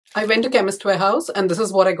I went to Chemist warehouse and this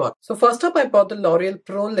is what I got. So first up, I bought the L'Oreal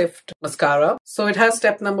Pro Lift mascara. So it has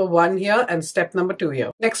step number 1 here and step number 2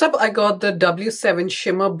 here. Next up, I got the W7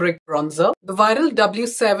 Shimmer Brick Bronzer. The viral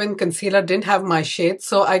W7 concealer didn't have my shade,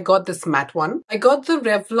 so I got this matte one. I got the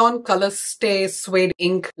Revlon Color Stay Suede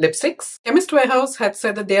Ink lipsticks. Chemist warehouse had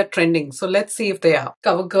said that they are trending, so let's see if they are.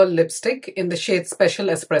 CoverGirl lipstick in the shade Special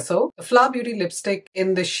Espresso. The Flower Beauty lipstick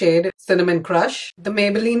in the shade Cinnamon Crush. The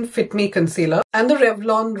Maybelline Fit Me concealer. And the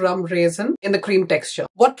Revlon Rum Raisin in the cream texture.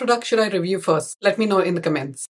 What product should I review first? Let me know in the comments.